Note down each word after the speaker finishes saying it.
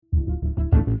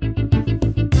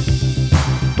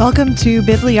Welcome to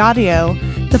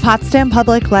Bibliaudio, the Potsdam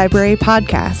Public Library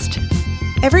podcast.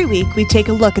 Every week, we take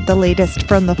a look at the latest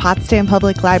from the Potsdam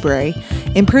Public Library,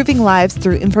 improving lives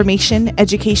through information,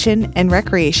 education, and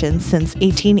recreation since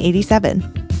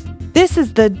 1887. This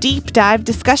is the Deep Dive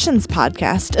Discussions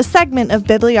podcast, a segment of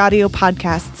Bibliaudio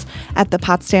podcasts at the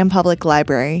Potsdam Public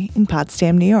Library in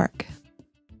Potsdam, New York.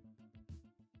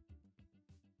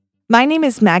 My name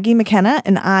is Maggie McKenna,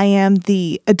 and I am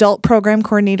the Adult Program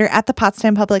Coordinator at the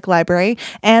Potsdam Public Library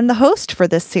and the host for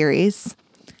this series.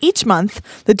 Each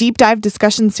month, the Deep Dive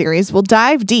Discussion series will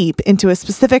dive deep into a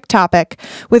specific topic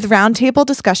with roundtable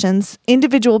discussions,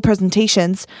 individual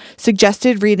presentations,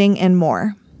 suggested reading, and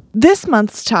more. This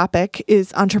month's topic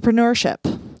is entrepreneurship.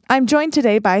 I'm joined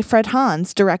today by Fred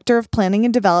Hans, Director of Planning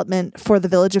and Development for the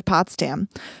Village of Potsdam,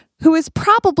 who is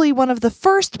probably one of the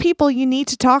first people you need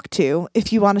to talk to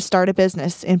if you want to start a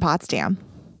business in Potsdam.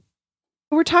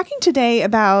 We're talking today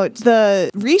about the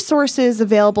resources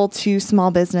available to small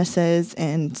businesses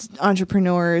and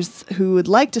entrepreneurs who would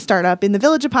like to start up in the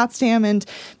Village of Potsdam and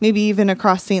maybe even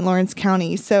across St. Lawrence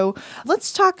County. So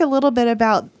let's talk a little bit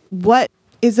about what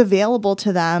is available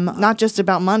to them, not just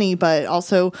about money, but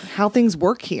also how things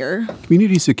work here.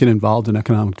 Communities that get involved in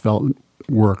economic development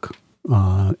work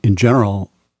in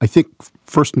general, I think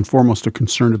first and foremost are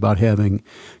concerned about having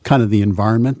kind of the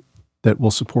environment that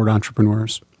will support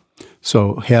entrepreneurs.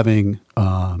 So having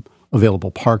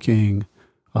available parking,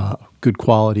 good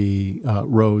quality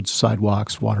roads,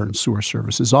 sidewalks, water and sewer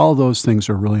services, all of those things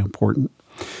are really important.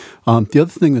 The other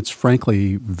thing that's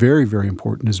frankly very, very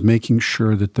important is making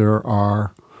sure that there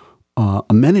are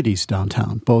amenities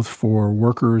downtown, both for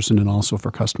workers and then also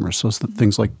for customers. So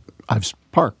things like Ives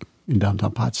Park in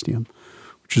downtown Potsdam,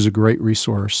 which is a great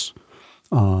resource,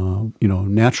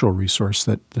 natural resource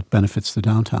that benefits the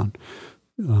downtown.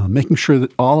 Making sure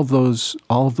that all of those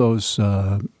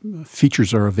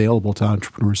features are available to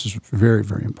entrepreneurs is very,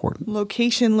 very important.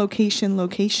 Location. Location.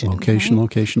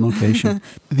 Right?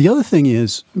 The other thing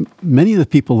is many of the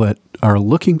people that are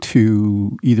looking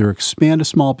to either expand a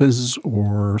small business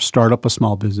or start up a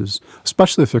small business,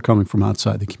 especially if they're coming from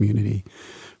outside the community,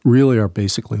 really are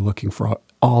basically looking for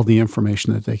all the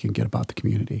information that they can get about the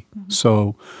community. Mm-hmm.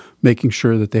 So making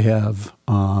sure that they have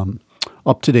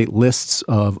up-to-date lists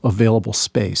of available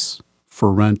space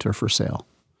for rent or for sale.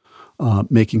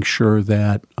 Making sure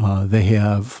that they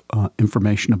have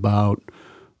information about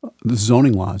the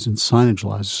zoning laws and signage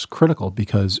laws is critical,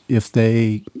 because if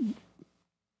they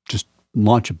just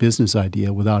launch a business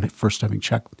idea without first having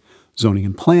checked zoning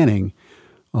and planning,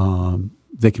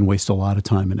 they can waste a lot of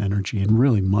time and energy and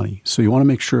really money. So you want to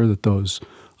make sure that those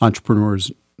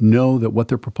entrepreneurs know that what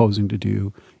they're proposing to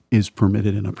do is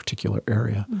permitted in a particular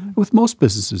area. Mm-hmm. With most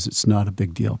businesses, it's not a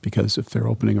big deal, because if they're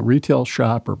opening a retail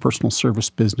shop or a personal service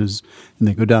business and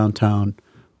they go downtown,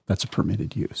 that's a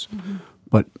permitted use. Mm-hmm.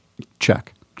 But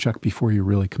check before you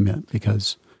really commit,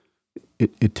 because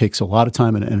it takes a lot of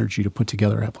time and energy to put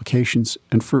together applications,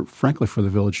 and frankly for the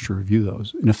village to review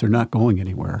those. And if they're not going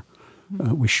anywhere,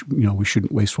 we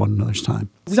shouldn't waste one another's time.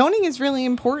 Zoning is really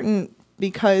important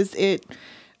because it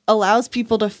allows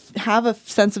people to have a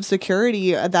sense of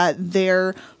security that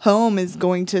their home is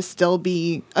going to still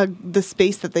be the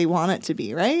space that they want it to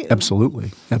be, right?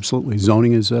 Absolutely.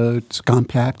 Zoning is it's a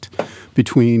compact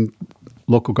between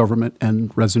local government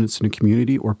and residents in a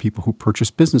community or people who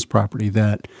purchase business property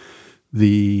that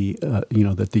the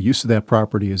use of that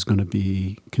property is going to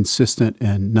be consistent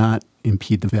and not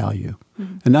impede the value.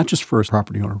 Mm-hmm. And not just for a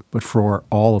property owner, but for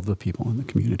all of the people in the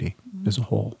community as a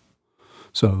whole.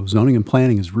 So zoning and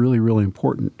planning is really, really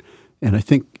important. And I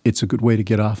think it's a good way to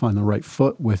get off on the right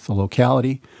foot with the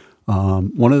locality.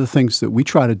 One of the things that we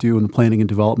try to do in the Planning and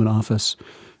Development Office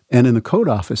and in the Code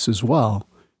Office as well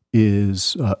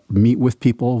is meet with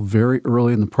people very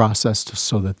early in the process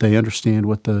so that they understand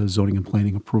what the zoning and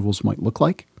planning approvals might look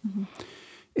like. Mm-hmm.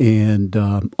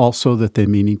 And also that they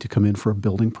may need to come in for a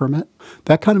building permit.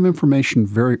 That kind of information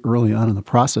very early on in the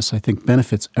process, I think,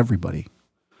 benefits everybody.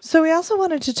 So we also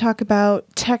wanted to talk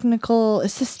about technical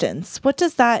assistance. What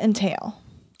does that entail?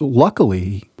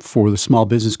 Luckily for the small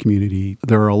business community,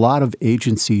 there are a lot of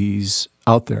agencies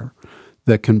out there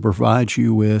that can provide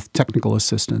you with technical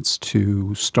assistance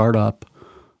to start up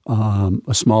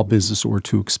a small business or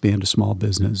to expand a small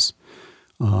business.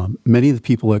 Many of the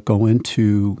people that go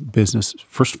into business,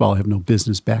 first of all, have no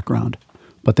business background,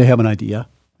 but they have an idea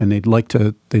and they'd like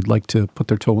to put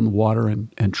their toe in the water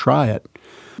and try it.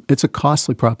 It's a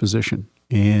costly proposition,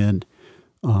 and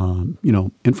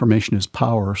information is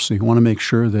power. So you want to make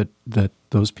sure that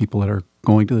those people that are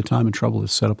going to the time and trouble to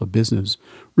set up a business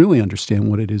really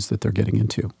understand what it is that they're getting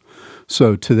into.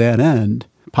 So to that end,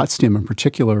 Potsdam in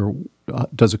particular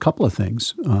does a couple of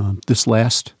things. This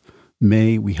last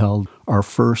May, we held our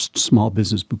first small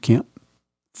business boot camp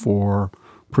for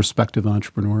prospective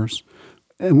entrepreneurs.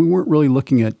 And we weren't really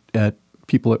looking at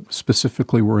people that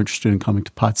specifically were interested in coming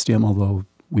to Potsdam, although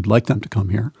we'd like them to come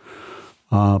here.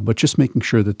 But just making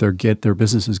sure that their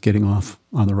business is getting off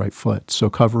on the right foot. So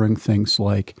covering things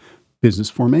like business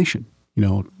formation.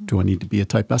 Do I need to be a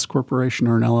Type S corporation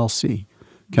or an LLC?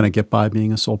 Can I get by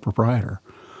being a sole proprietor?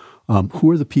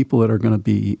 Who are the people that are going to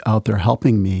be out there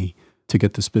helping me to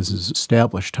get this business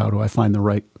established? How do I find the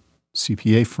right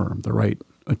CPA firm, the right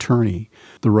attorney,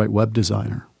 the right web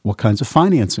designer? What kinds of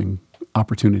financing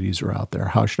opportunities are out there?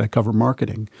 How should I cover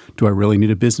marketing? Do I really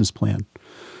need a business plan?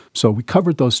 So we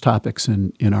covered those topics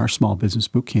in our small business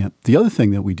boot camp. The other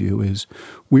thing that we do is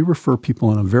we refer people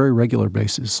on a very regular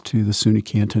basis to the SUNY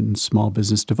Canton Small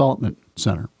Business Development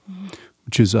Center,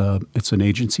 which is it's an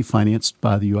agency financed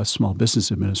by the U.S. Small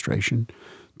Business Administration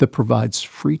that provides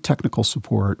free technical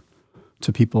support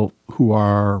to people who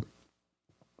are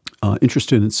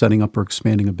interested in setting up or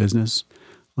expanding a business.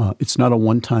 It's not a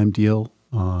one-time deal.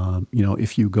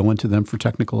 If you go into them for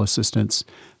technical assistance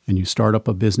and you start up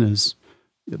a business,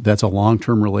 that's a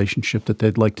long-term relationship that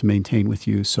they'd like to maintain with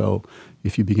you. So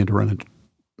if you begin to run into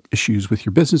issues with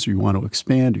your business or you want to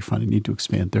expand, you find a need to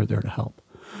expand, they're there to help.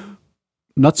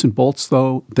 Nuts and bolts,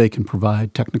 though, they can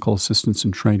provide technical assistance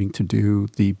and training to do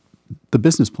the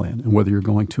business plan. And whether you're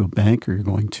going to a bank or you're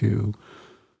going to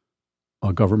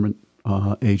a government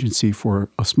agency for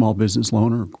a small business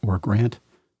loan or a grant,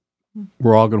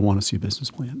 we're all going to want to see a business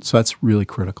plan. So that's really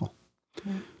critical.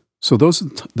 Okay. So those are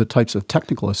the types of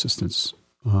technical assistance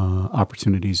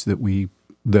opportunities that we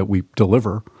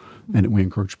deliver and that we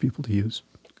encourage people to use.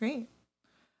 Great.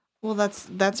 Well,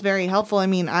 that's very helpful. I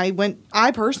mean, I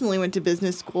personally went to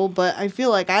business school, but I feel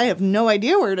like I have no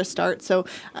idea where to start. So,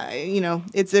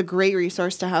 it's a great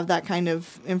resource to have that kind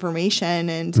of information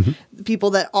and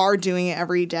people that are doing it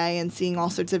every day and seeing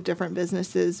all sorts of different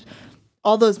businesses.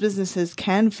 All those businesses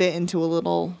can fit into a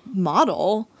little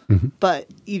model, but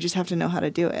you just have to know how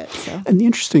to do it. So. And the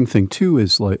interesting thing too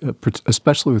is, like,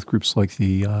 especially with groups like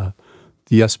the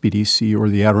SBDC or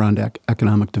the Adirondack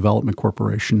Economic Development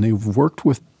Corporation, they've worked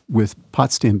with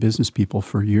Potsdam business people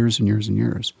for years and years and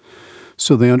years.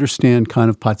 So they understand kind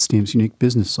of Potsdam's unique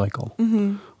business cycle.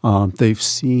 They've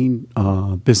seen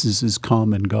businesses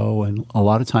come and go, and a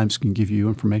lot of times can give you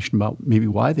information about maybe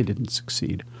why they didn't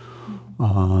succeed.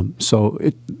 So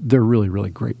they're really, really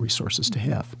great resources to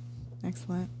have.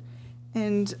 Excellent.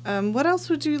 And what else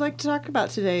would you like to talk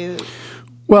about today?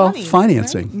 Well, money,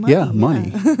 financing. Right?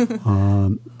 Money.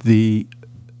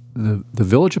 The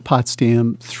Village of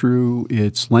Potsdam, through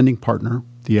its lending partner,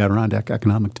 the Adirondack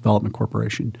Economic Development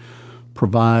Corporation,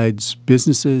 provides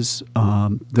businesses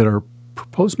that are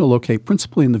proposed to locate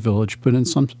principally in the village, but in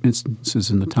some instances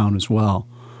in the town as well,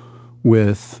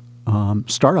 with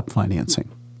startup financing.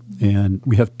 And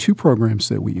we have two programs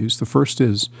that we use. The first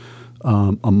is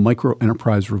a micro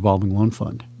enterprise revolving loan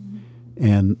fund.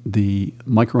 And the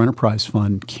micro enterprise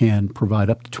fund can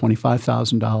provide up to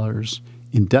 $25,000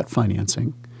 in debt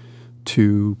financing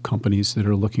to companies that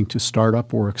are looking to start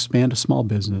up or expand a small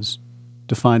business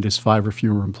defined as 5 or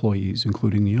fewer employees,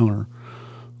 including the owner,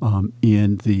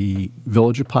 in the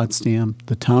Village of Potsdam,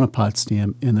 the Town of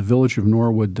Potsdam, and the Village of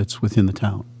Norwood that's within the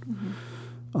town.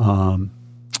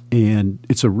 And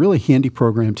it's a really handy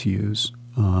program to use.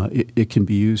 It can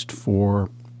be used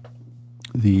for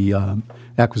the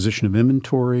acquisition of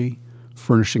inventory,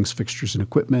 furnishings, fixtures, and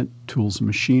equipment, tools and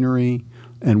machinery,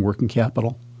 and working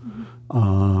capital.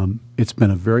 It's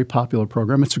been a very popular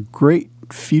program. It's a great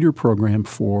feeder program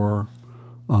for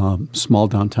small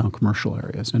downtown commercial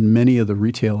areas. And many of the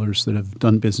retailers that have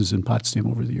done business in Potsdam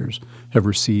over the years have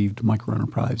received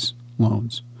microenterprise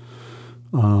loans.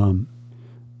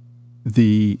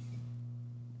 The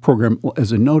program,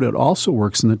 as a note, it also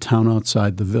works in the town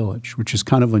outside the village, which is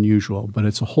kind of unusual, but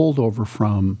it's a holdover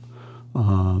from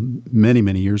many,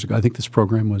 many years ago. I think this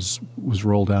program was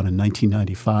rolled out in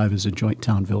 1995 as a joint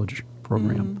town-village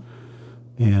program.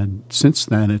 And since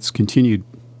then, it's continued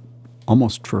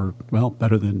almost for,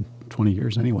 better than 20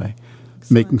 years anyway,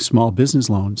 making small business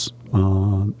loans.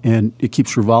 And it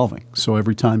keeps revolving. So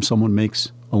every time someone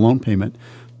makes a loan payment,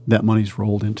 that money's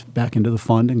rolled back into the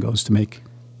fund and goes to make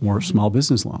more small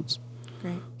business loans.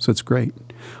 Great. So it's great.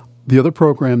 The other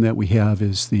program that we have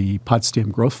is the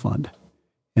Potsdam Growth Fund.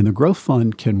 And the Growth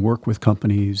Fund can work with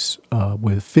companies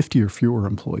with 50 or fewer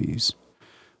employees.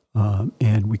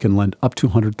 And we can lend up to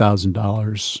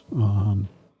 $100,000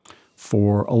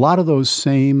 for a lot of those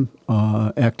same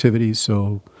activities.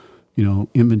 So,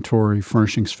 inventory,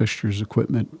 furnishings, fixtures,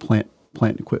 equipment, plant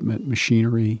equipment,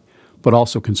 machinery, but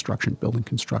also construction, building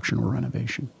construction or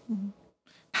renovation.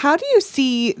 How do you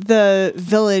see the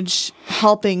village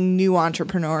helping new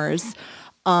entrepreneurs,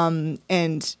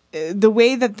 and the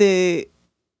way that the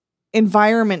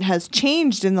environment has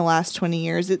changed in the last 20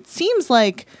 years? It seems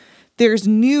like there's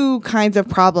new kinds of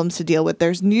problems to deal with.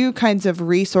 There's new kinds of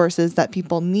resources that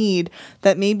people need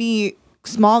that maybe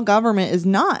small government is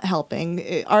not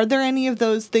helping. Are there any of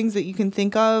those things that you can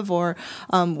think of, or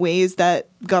ways that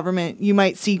you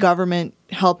might see government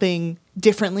helping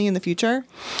differently in the future?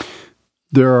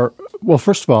 There are, well,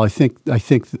 first of all, I think,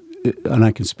 and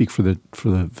I can speak for the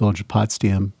Village of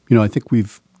Potsdam. I think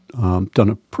we've done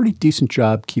a pretty decent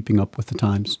job keeping up with the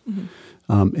times.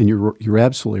 And you're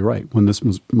absolutely right. When this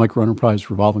microenterprise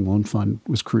revolving loan fund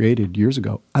was created years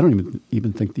ago, I don't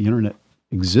even think the internet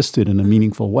existed in a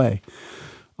meaningful way.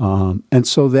 And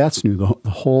so that's new. The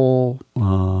whole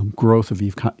growth of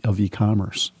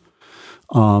e-commerce.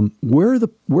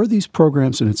 Where these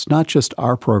programs, and it's not just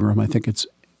our program, I think it's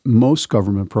most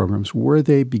government programs, where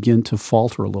they begin to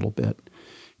falter a little bit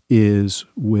is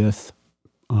with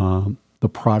the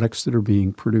products that are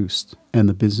being produced and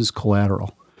the business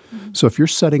collateral. So if you're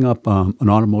setting up an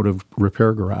automotive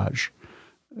repair garage,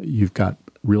 you've got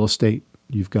real estate,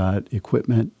 you've got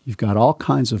equipment, you've got all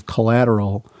kinds of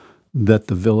collateral that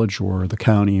the village or the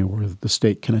county or the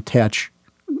state can attach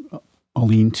a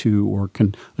lien to or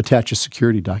can attach a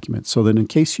security document so that in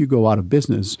case you go out of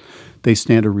business, they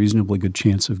stand a reasonably good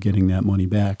chance of getting that money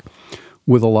back.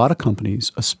 With a lot of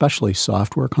companies, especially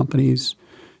software companies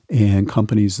and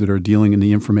companies that are dealing in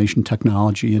the information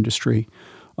technology industry,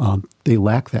 they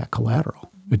lack that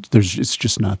collateral. It's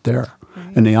just not there.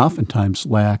 Right. And they oftentimes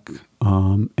lack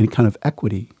any kind of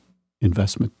equity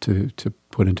investment to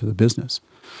put into the business.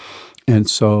 And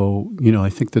so, I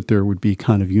think that there would be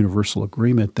kind of universal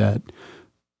agreement that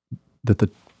the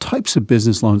types of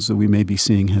business loans that we may be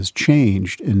seeing has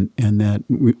changed and that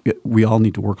we all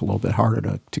need to work a little bit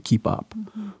harder to keep up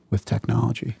with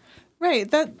technology.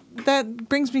 Right. That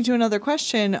brings me to another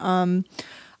question.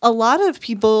 A lot of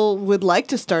people would like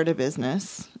to start a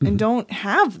business and don't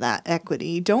have that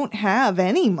equity, don't have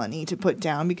any money to put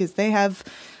down because they have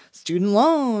student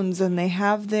loans and they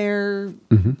have their,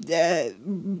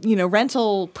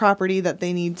 rental property that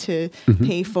they need to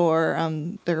pay for,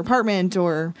 their apartment,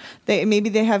 or maybe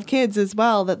they have kids as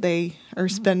well that they are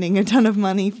spending a ton of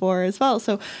money for as well.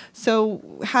 So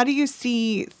how do you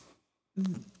see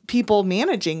people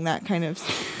managing that kind of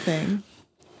thing?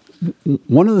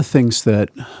 One of the things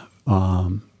that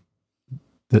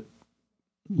that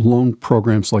loan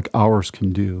programs like ours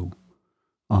can do,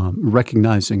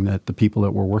 recognizing that the people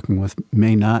that we're working with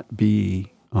may not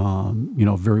be,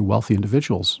 very wealthy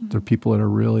individuals. They're people that are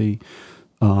really,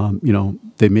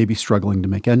 they may be struggling to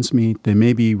make ends meet. They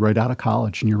may be right out of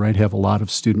college, and you're right, have a lot of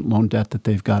student loan debt that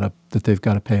they've got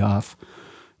to pay off,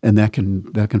 and that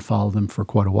can follow them for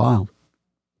quite a while.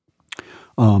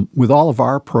 With all of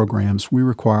our programs, we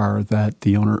require that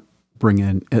the owner bring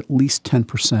in at least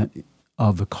 10%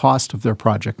 of the cost of their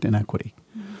project in equity.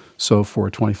 So for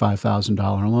a $25,000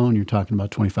 loan, you're talking about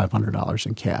 $2,500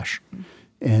 in cash.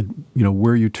 And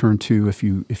where you turn to if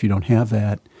you don't have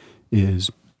that is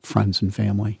friends and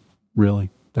family. Really,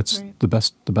 that's right. the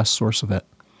best source of it.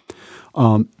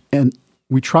 And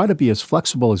we try to be as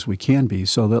flexible as we can be.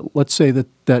 So that let's say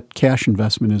that cash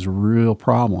investment is a real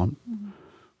problem.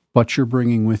 But you're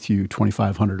bringing with you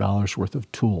 $2,500 worth of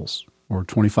tools or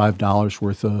 $2,500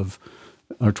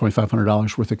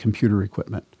 worth of computer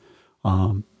equipment.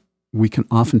 We can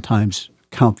oftentimes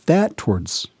count that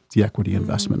towards the equity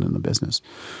investment in the business.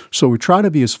 So we try to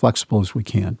be as flexible as we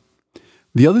can.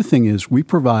 The other thing is we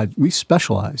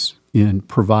specialize in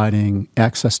providing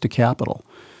access to capital.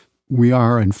 We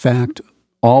are, in fact,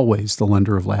 always the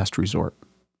lender of last resort.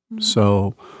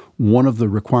 So one of the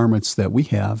requirements that we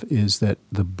have is that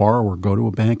the borrower go to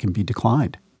a bank and be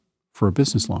declined for a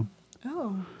business loan.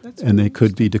 Oh, that's and they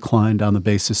could be declined on the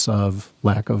basis of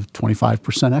lack of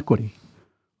 25% equity,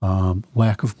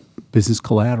 lack of business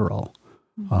collateral,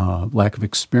 lack of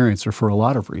experience, or for a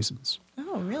lot of reasons.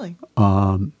 Oh, really?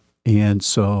 And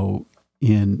so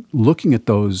in looking at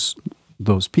those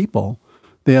people,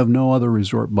 they have no other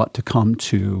resort but to come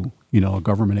to, a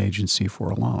government agency for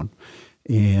a loan.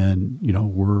 And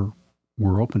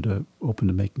we're open to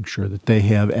making sure that they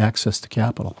have access to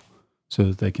capital,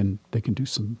 so that they can do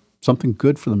something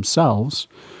good for themselves,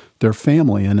 their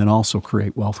family, and then also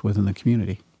create wealth within the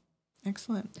community.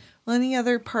 Excellent. Well, any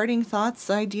other parting thoughts,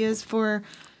 ideas for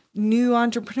new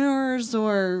entrepreneurs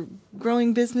or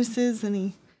growing businesses?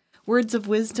 Any words of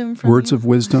wisdom from Words you? of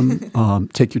wisdom.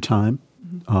 Take your time.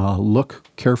 Look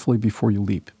carefully before you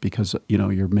leap, because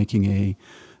you're making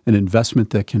an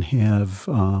investment that can have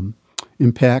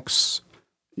impacts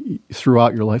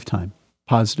throughout your lifetime,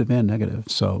 positive and negative.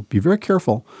 So be very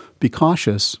careful, be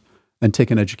cautious, and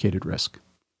take an educated risk.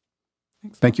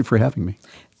 Excellent. Thank you for having me.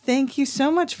 Thank you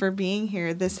so much for being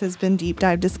here. This has been Deep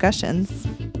Dive Discussions.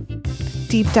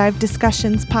 Deep Dive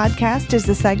Discussions podcast is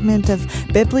a segment of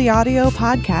BibliAudio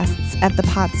podcasts at the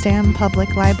Potsdam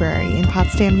Public Library in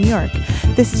Potsdam, New York.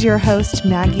 This is your host,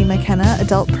 Maggie McKenna,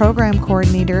 Adult Program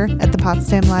Coordinator at the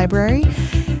Potsdam Library.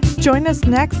 Join us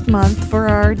next month for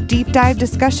our Deep Dive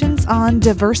discussions on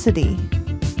diversity.